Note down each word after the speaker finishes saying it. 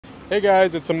Hey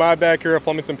guys, it's Ahmad back here at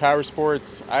Flemington Power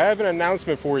Sports. I have an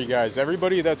announcement for you guys.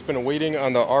 Everybody that's been waiting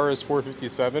on the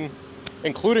RS457,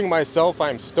 including myself,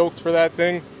 I'm stoked for that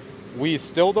thing. We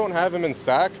still don't have them in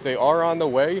stock. They are on the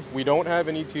way. We don't have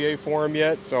an ETA for them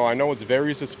yet, so I know it's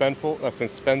very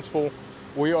suspenseful.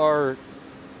 We are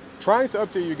trying to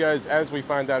update you guys as we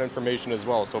find out information as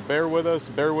well. So bear with us,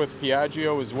 bear with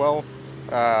Piaggio as well,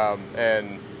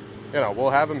 and we'll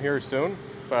have them here soon.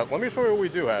 But let me show you what we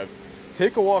do have.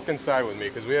 Take a walk inside with me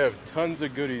because we have tons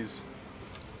of goodies.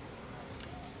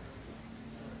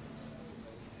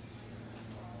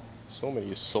 So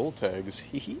many sold tags.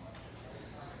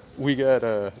 We got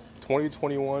a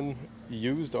 2021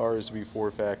 used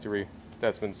RSV4 factory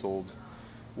that's been sold.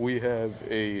 We have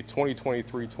a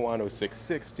 2023 Tuono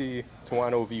 660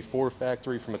 Tuono V4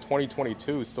 factory from a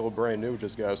 2022, still brand new,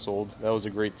 just got sold. That was a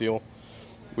great deal.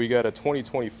 We got a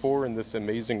 2024 in this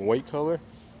amazing white color.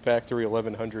 Factory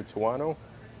 1100 Tuono,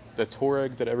 the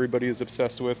Touareg that everybody is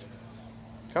obsessed with.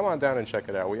 Come on down and check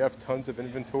it out. We have tons of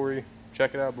inventory.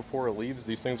 Check it out before it leaves.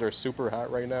 These things are super hot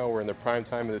right now. We're in the prime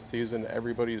time of the season.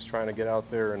 Everybody is trying to get out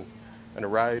there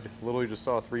and ride. Literally just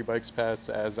saw 3 bikes pass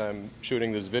as I'm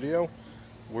shooting this video.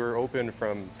 We're open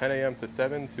from 10 a.m. to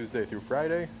 7, Tuesday through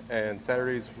Friday, and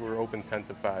Saturdays we're open 10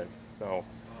 to 5. So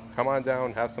come on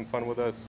down, have some fun with us.